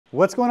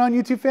What's going on,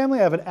 YouTube family?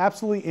 I have an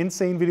absolutely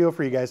insane video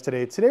for you guys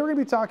today. Today we're going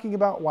to be talking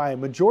about why a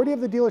majority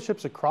of the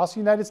dealerships across the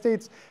United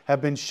States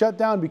have been shut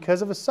down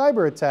because of a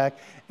cyber attack,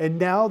 and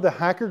now the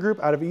hacker group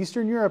out of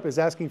Eastern Europe is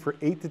asking for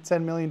 $8 to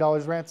 $10 million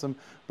ransom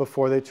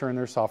before they turn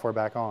their software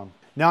back on.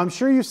 Now, I'm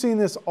sure you've seen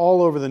this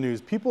all over the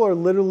news. People are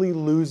literally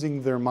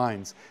losing their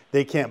minds.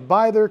 They can't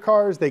buy their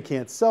cars, they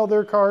can't sell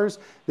their cars,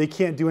 they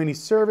can't do any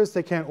service,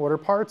 they can't order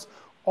parts.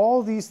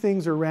 All these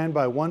things are ran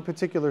by one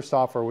particular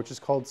software, which is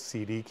called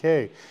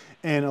CDK.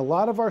 And a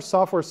lot of our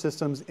software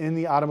systems in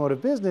the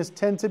automotive business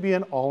tend to be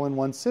an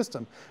all-in-one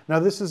system. Now,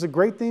 this is a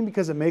great thing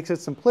because it makes it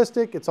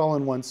simplistic, it's all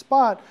in one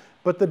spot,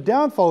 but the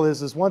downfall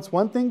is once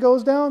one thing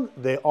goes down,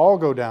 they all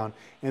go down.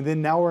 And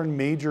then now we're in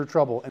major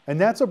trouble.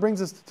 And that's what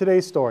brings us to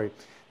today's story.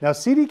 Now,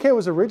 CDK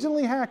was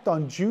originally hacked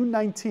on June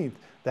 19th.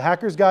 The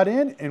hackers got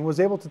in and was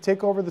able to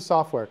take over the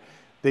software.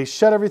 They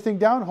shut everything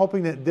down,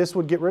 hoping that this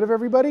would get rid of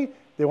everybody.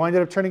 They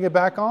winded up turning it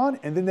back on,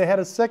 and then they had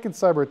a second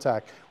cyber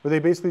attack where they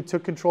basically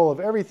took control of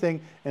everything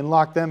and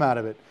locked them out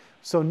of it.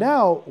 So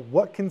now,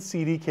 what can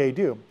CDK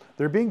do?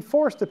 They're being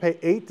forced to pay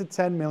 $8 to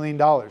 $10 million.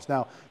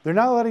 Now, they're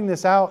not letting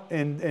this out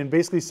and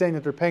basically saying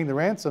that they're paying the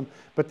ransom,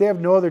 but they have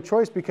no other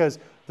choice because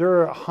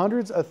there are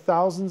hundreds of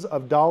thousands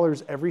of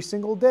dollars every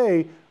single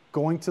day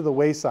going to the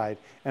wayside.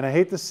 And I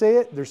hate to say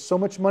it, there's so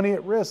much money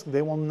at risk,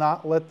 they will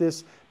not let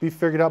this be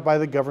figured out by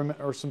the government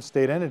or some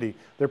state entity.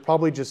 They're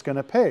probably just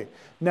gonna pay.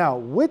 Now,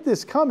 with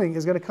this coming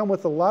is gonna come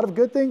with a lot of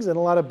good things and a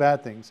lot of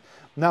bad things.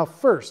 Now,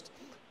 first,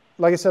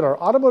 like I said, our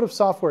automotive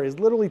software is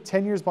literally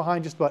 10 years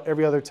behind just about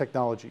every other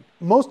technology.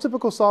 Most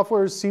typical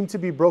softwares seem to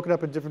be broken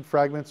up in different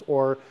fragments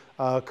or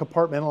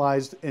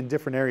compartmentalized in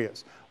different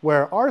areas,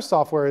 where our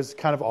software is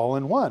kind of all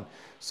in one.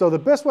 So the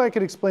best way I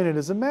could explain it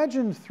is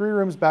imagine 3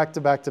 rooms back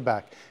to back to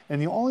back.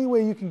 And the only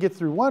way you can get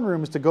through one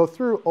room is to go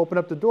through, open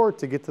up the door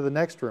to get to the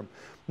next room.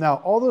 Now,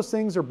 all those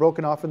things are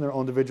broken off in their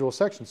own individual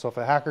sections. So if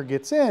a hacker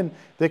gets in,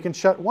 they can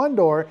shut one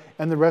door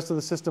and the rest of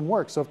the system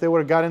works. So if they would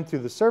have got in through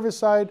the service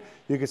side,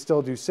 you could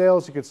still do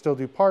sales, you could still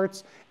do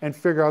parts and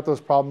figure out those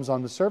problems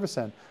on the service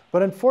end.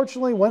 But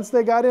unfortunately, once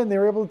they got in, they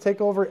were able to take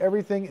over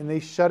everything and they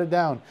shut it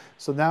down.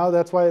 So now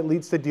that's why it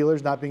leads to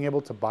dealers not being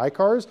able to buy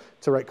cars,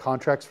 to write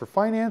contracts for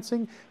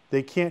financing.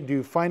 They can't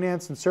do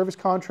finance and service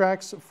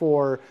contracts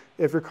for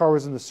if your car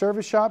was in the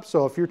service shop.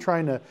 So if you're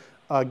trying to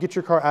get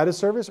your car out of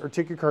service or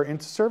take your car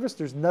into service,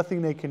 there's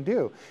nothing they can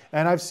do.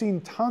 And I've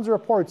seen tons of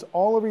reports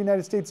all over the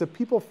United States of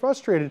people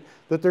frustrated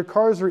that their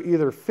cars are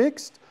either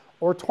fixed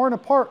or torn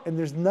apart and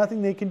there's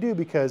nothing they can do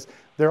because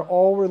they're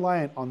all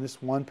reliant on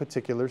this one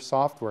particular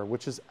software,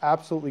 which is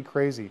absolutely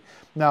crazy.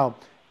 Now,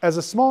 as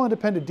a small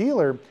independent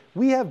dealer,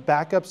 we have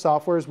backup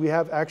softwares, we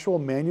have actual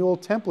manual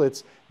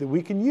templates that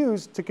we can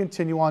use to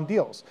continue on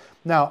deals.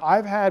 Now,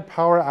 I've had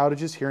power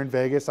outages here in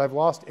Vegas, I've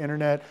lost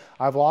internet,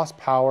 I've lost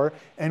power,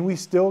 and we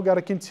still got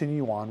to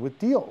continue on with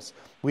deals.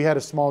 We had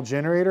a small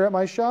generator at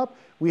my shop.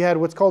 We had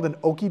what's called an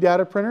Oki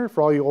data printer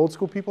for all you old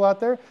school people out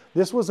there.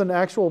 This was an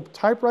actual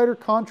typewriter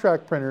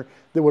contract printer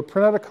that would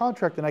print out a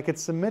contract and I could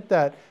submit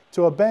that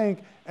to a bank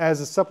as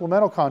a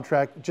supplemental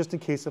contract just in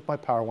case if my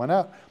power went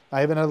out.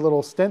 I even had a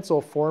little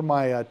stencil for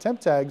my temp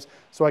tags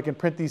so I can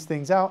print these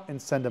things out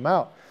and send them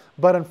out.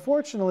 But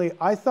unfortunately,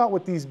 I thought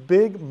with these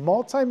big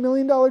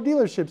multi-million-dollar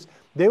dealerships,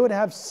 they would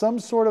have some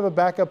sort of a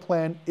backup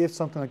plan if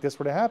something like this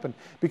were to happen.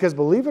 Because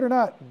believe it or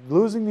not,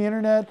 losing the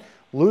internet,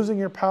 losing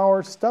your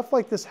power, stuff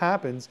like this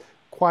happens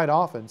quite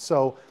often.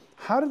 So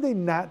how did they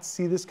not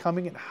see this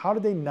coming and how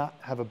did they not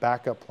have a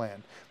backup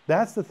plan?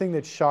 That's the thing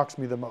that shocks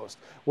me the most.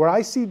 Where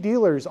I see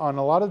dealers on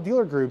a lot of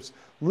dealer groups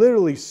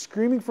literally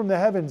screaming from the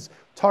heavens,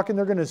 talking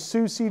they're going to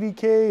sue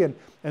CDK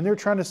and they're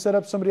trying to set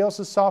up somebody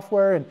else's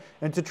software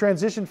and to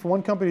transition from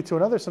one company to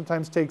another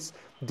sometimes takes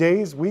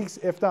days, weeks,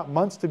 if not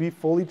months to be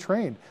fully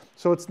trained.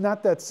 So it's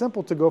not that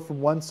simple to go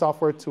from one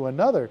software to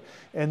another.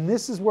 And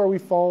this is where we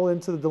fall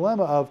into the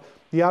dilemma of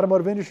the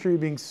automotive industry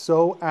being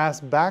so ass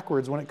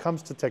backwards when it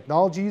comes to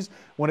technologies,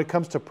 when it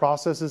comes to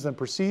processes and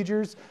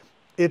procedures.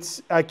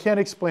 I can't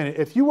explain it.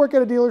 If you work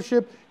at a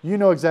dealership, you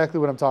know exactly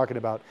what I'm talking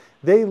about.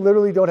 They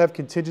literally don't have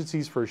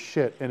contingencies for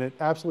shit, and it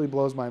absolutely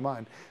blows my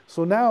mind.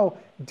 So now,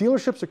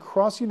 dealerships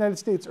across the United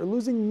States are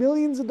losing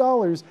millions of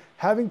dollars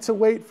having to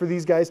wait for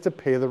these guys to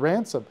pay the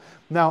ransom.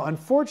 Now,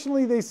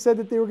 unfortunately, they said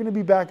that they were going to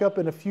be back up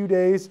in a few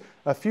days.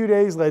 A few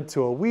days led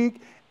to a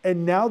week,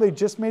 and now they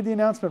just made the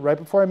announcement right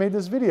before I made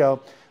this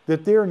video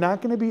that they're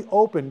not going to be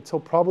open until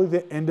probably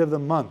the end of the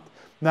month.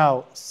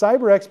 Now,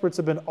 cyber experts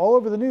have been all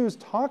over the news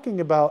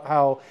talking about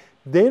how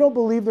they don't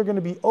believe they're going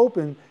to be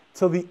open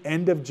till the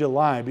end of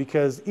July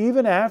because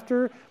even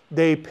after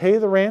they pay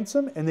the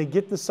ransom and they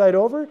get the site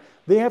over,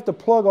 they have to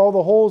plug all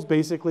the holes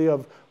basically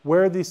of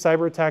where these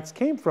cyber attacks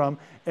came from,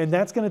 and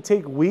that's going to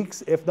take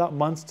weeks, if not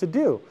months, to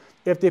do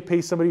if they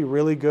pay somebody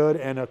really good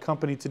and a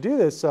company to do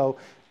this. So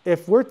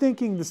if we're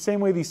thinking the same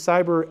way these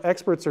cyber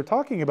experts are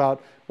talking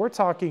about, we're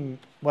talking,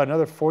 what,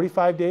 another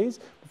 45 days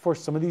before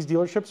some of these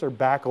dealerships are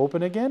back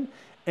open again?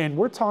 And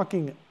we're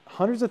talking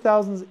hundreds of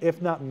thousands,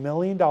 if not $1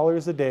 million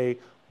a day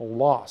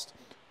lost.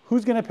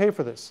 Who's going to pay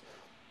for this?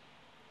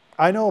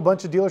 I know a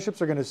bunch of dealerships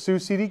are going to sue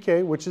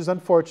CDK, which is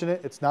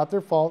unfortunate. It's not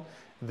their fault.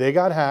 They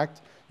got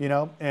hacked, you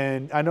know,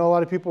 and I know a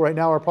lot of people right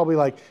now are probably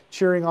like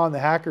cheering on the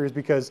hackers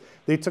because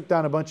they took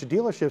down a bunch of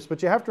dealerships.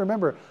 But you have to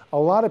remember, a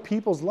lot of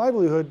people's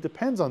livelihood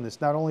depends on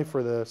this, not only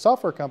for the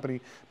software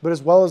company, but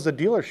as well as the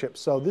dealership.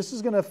 So this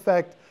is going to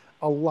affect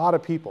a lot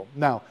of people.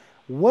 Now,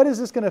 what is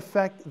this going to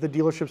affect the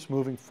dealerships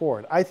moving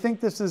forward? I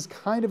think this is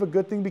kind of a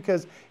good thing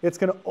because it's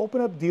going to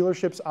open up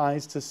dealerships'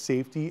 eyes to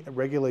safety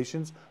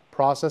regulations,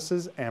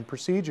 processes, and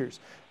procedures.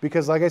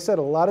 Because like I said,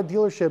 a lot of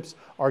dealerships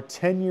are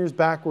 10 years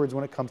backwards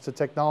when it comes to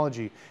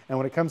technology. And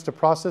when it comes to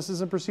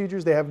processes and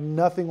procedures, they have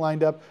nothing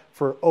lined up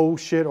for oh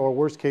shit or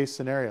worst case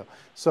scenario.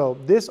 So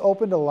this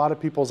opened a lot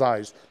of people's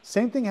eyes.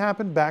 Same thing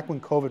happened back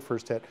when COVID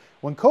first hit.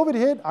 When COVID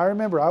hit, I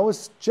remember I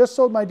was just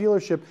sold my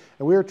dealership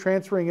and we were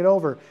transferring it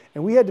over,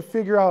 and we had to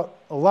figure out,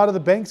 a lot of the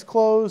banks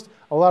closed,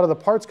 a lot of the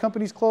parts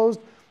companies closed,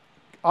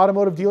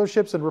 automotive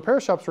dealerships and repair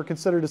shops were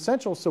considered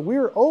essential. So we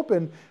were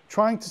open,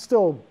 trying to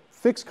still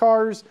fix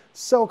cars,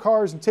 sell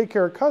cars, and take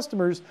care of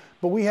customers,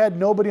 but we had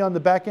nobody on the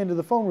back end of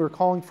the phone. We were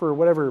calling for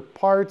whatever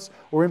parts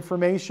or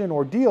information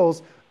or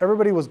deals.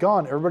 Everybody was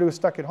gone. Everybody was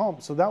stuck at home.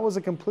 So that was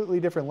a completely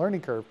different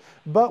learning curve.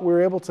 But we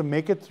were able to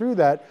make it through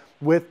that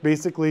with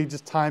basically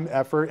just time,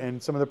 effort,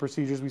 and some of the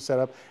procedures we set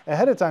up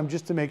ahead of time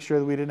just to make sure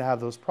that we didn't have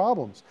those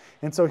problems.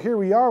 And so here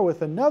we are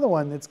with another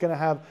one that's going to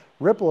have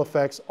ripple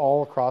effects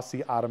all across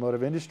the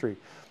automotive industry.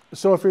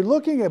 So if you're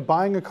looking at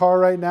buying a car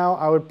right now,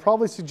 I would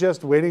probably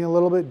suggest waiting a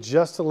little bit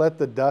just to let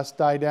the dust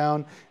die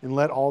down and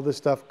let all this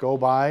stuff go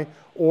by.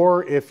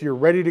 Or if you're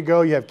ready to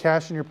go, you have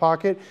cash in your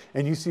pocket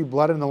and you see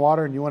blood in the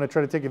water and you want to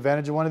try to take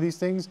advantage of one of these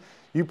things,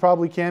 you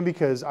probably can,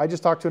 because I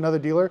just talked to another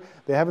dealer.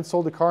 They haven't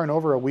sold a car in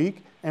over a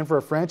week. And for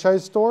a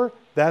franchise store,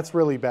 that's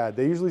really bad.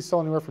 They usually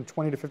sell anywhere from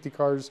 20 to 50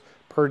 cars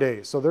per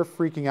day. So they're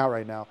freaking out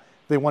right now.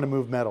 They want to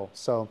move metal.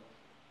 So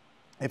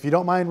if you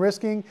don't mind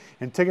risking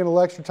and taking a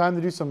little extra time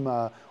to do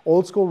some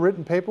old school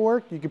written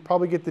paperwork, you could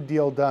probably get the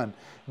deal done.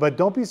 But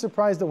don't be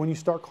surprised that when you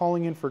start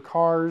calling in for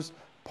cars,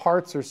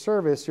 parts, or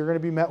service, you're going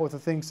to be met with a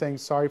thing saying,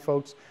 sorry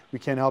folks, we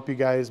can't help you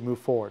guys move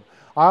forward.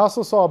 I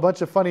also saw a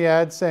bunch of funny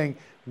ads saying,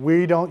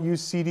 we don't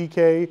use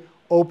CDK,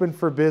 open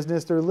for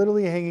business. They're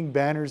literally hanging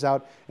banners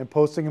out and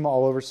posting them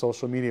all over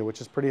social media,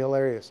 which is pretty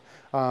hilarious.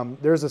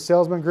 There's a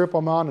salesman group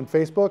I'm on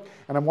Facebook,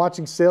 and I'm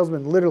watching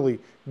salesmen literally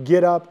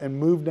get up and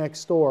move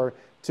next door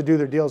to do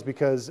their deals,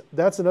 because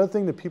that's another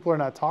thing that people are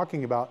not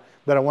talking about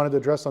that I wanted to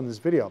address on this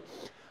video.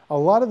 A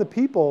lot of the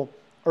people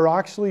are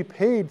actually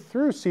paid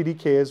through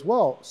CDK as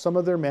well. Some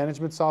of their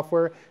management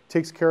software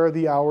takes care of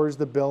the hours,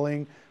 the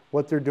billing,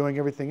 what they're doing,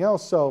 everything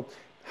else. So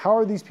how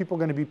are these people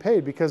going to be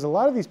paid? Because a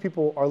lot of these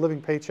people are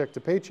living paycheck to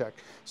paycheck.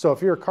 So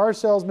if you're a car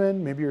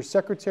salesman, maybe you're a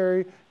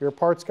secretary, you're a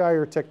parts guy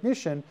or a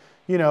technician,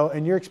 you know,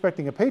 and you're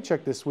expecting a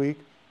paycheck this week,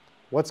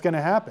 what's going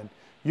to happen?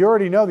 You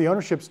already know the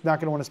ownership's not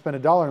going to want to spend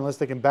 $1 unless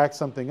they can back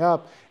something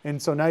up. And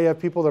so now you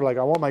have people that are like,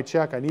 I want my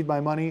check, I need my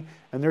money.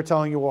 And they're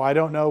telling you, well, I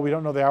don't know. We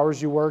don't know the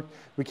hours you worked.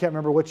 We can't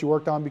remember what you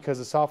worked on because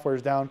the software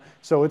is down.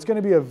 So it's going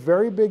to be a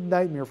very big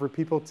nightmare for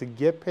people to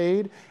get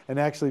paid and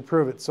actually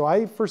prove it. So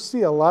I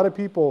foresee a lot of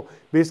people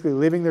basically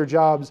leaving their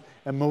jobs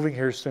and moving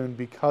here soon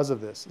because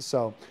of this.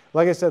 So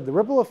like I said, the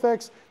ripple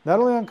effects, not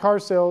only on car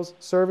sales,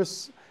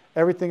 service,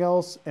 everything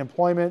else,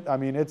 employment, I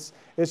mean, it's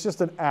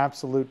just an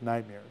absolute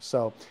nightmare.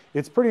 So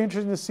it's pretty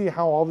interesting to see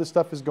how all this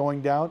stuff is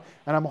going down.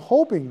 And I'm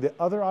hoping that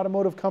other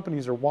automotive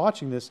companies are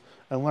watching this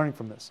and learning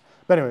from this.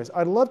 But anyways,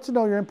 I'd love to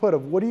know your input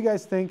of what do you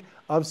guys think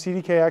of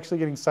CDK actually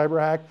getting cyber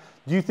hacked?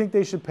 Do you think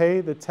they should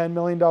pay the $10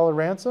 million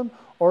ransom,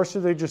 or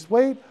should they just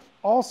wait?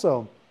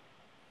 Also,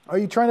 are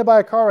you trying to buy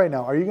a car right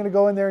now? Are you going to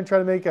go in there and try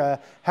to make a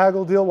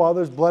haggle deal while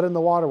there's blood in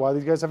the water, while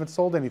these guys haven't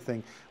sold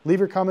anything? Leave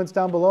your comments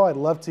down below. I'd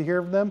love to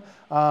hear from them.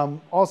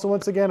 Also,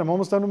 once again, I'm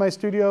almost done with my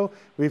studio.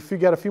 We've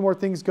got a few more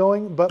things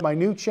going, but my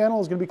new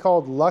channel is going to be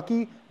called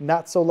Lucky,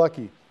 Not So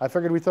Lucky. I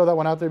figured we'd throw that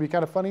one out there. It'd be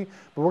kind of funny,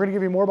 but we're going to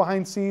give you more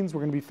behind scenes.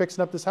 We're going to be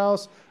fixing up this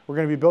house. We're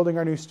going to be building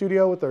our new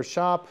studio with our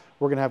shop.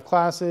 We're going to have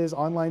classes,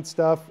 online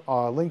stuff,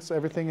 links,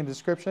 everything in the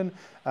description.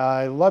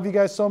 I love you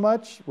guys so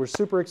much. We're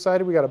super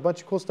excited. We got a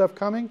bunch of cool stuff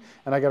coming,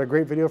 and I got a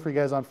great video for you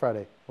guys on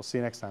Friday. We'll see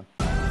you next time.